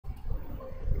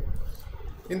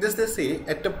In this they say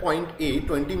at a point A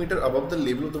 20 meter above the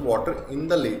level of the water in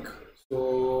the lake.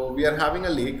 So we are having a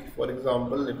lake, for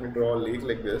example, let me draw a lake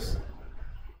like this.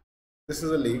 This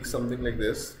is a lake, something like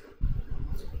this,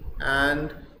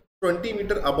 and 20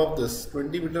 meter above this,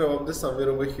 20 meter above this, somewhere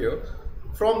over here.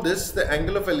 From this, the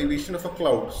angle of elevation of a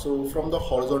cloud. So from the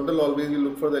horizontal, always we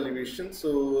look for the elevation.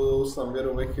 So somewhere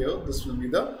over here, this will be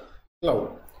the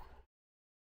cloud.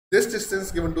 This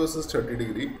distance given to us is 30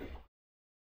 degree,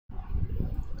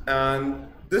 and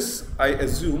this I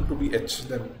assume to be h,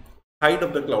 then height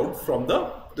of the cloud from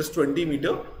this 20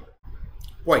 meter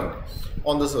point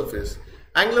on the surface.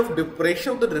 Angle of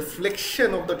depression of the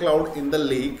reflection of the cloud in the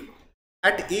lake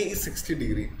at A is 60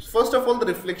 degree. First of all, the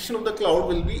reflection of the cloud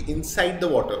will be inside the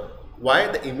water. Why?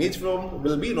 The image from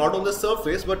will be not on the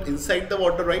surface but inside the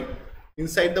water, right?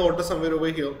 Inside the water, somewhere over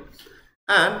here.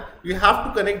 And you have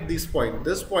to connect this point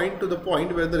to the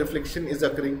point where the reflection is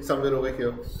occurring, somewhere over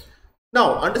here.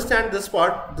 Now understand this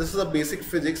part. This is a basic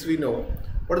physics we know.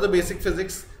 What are the basic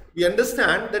physics? We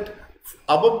understand that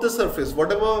above the surface,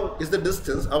 whatever is the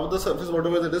distance, above the surface,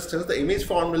 whatever the distance, the image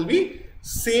formed will be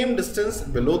same distance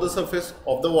below the surface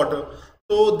of the water.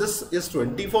 So this is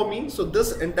 20 for me. So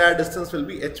this entire distance will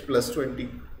be h plus 20.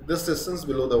 This distance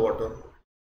below the water.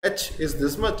 H is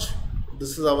this much.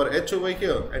 This is our h over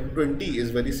here, and 20 is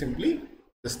very simply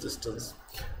this distance.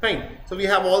 Fine. So we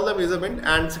have all the measurement,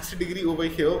 and 60 degree over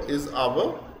here is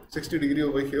our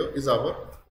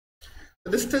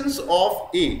the distance of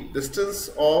A, distance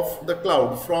of the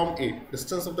cloud from A,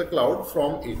 distance of the cloud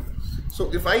from A.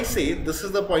 So if I say this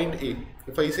is the point A,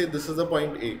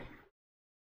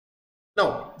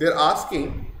 now they're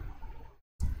asking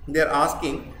the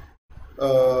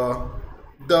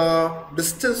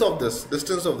distance of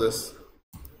this.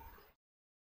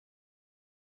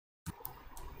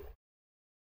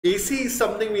 AC is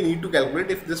something we need to calculate.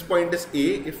 If this point is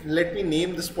A, let me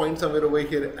name this point somewhere over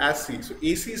here as C. So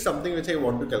AC is something which I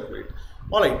want to calculate.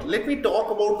 Alright, let me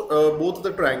talk about both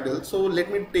the triangles. So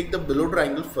let me take the below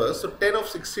triangle first. So 10 of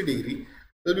 60 degree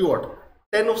will be what?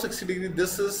 10 of 60 degree,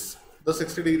 this is the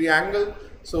 60 degree angle.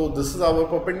 So this is our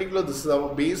perpendicular, this is our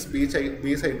base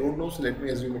I don't know, so let me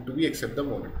assume it to be except the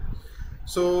moment.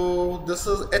 So this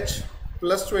is h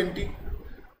plus 20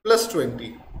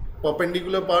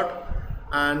 perpendicular part,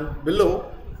 and below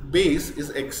base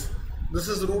is x. This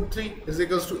is root 3 is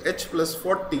equals to h plus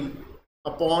 40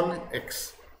 upon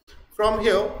x. From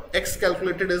here, x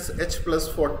calculated is h plus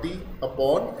 40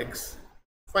 upon x.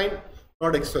 Fine,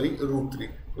 not x, sorry, root 3.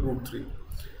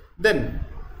 Then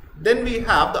we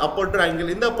have the upper triangle.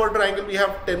 In the upper triangle, we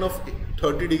have 10 of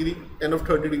 30 degree. 10 of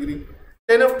 30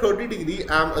 degree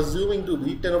I am assuming to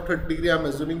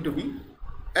be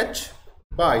h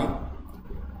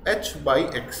by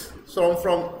x. So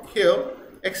from here,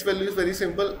 x value is very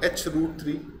simple, h root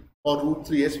 3 or root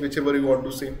 3h, whichever you want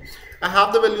to say. I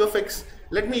have the value of x.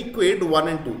 Let me equate 1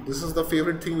 and 2. This is the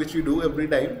favorite thing which we do every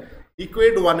time.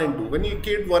 Equate 1 and 2. When you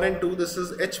equate 1 and 2, this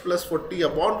is h plus 40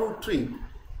 upon root 3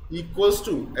 equals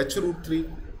to h root 3.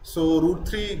 So root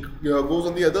 3 goes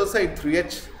on the other side,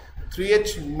 3h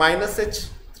minus h,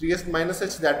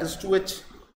 that is 2h.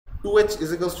 2h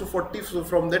is equals to 40. So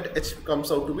from that, h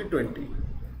comes out to be 20.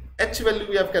 H value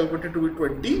we have calculated to be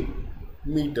 20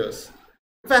 meters.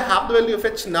 If I have the value of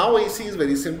h, now AC is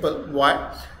very simple.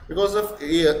 Why? Because if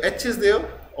h is there,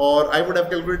 or I would have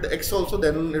calculated x also,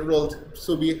 then it will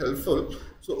also be helpful.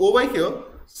 So over here,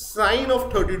 sine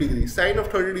of 30 degree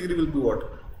will be what?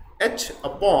 H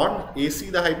upon AC,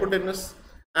 the hypotenuse,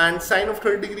 and sine of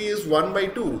 30 degree is 1 by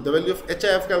 2. The value of h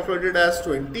I have calculated as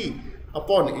 20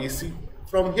 upon AC.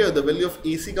 From here, the value of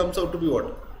AC comes out to be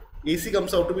what? AC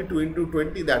comes out to be 2 into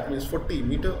 20, that means 40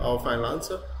 meter, our final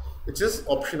answer, which is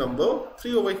option number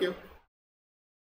 3 over here.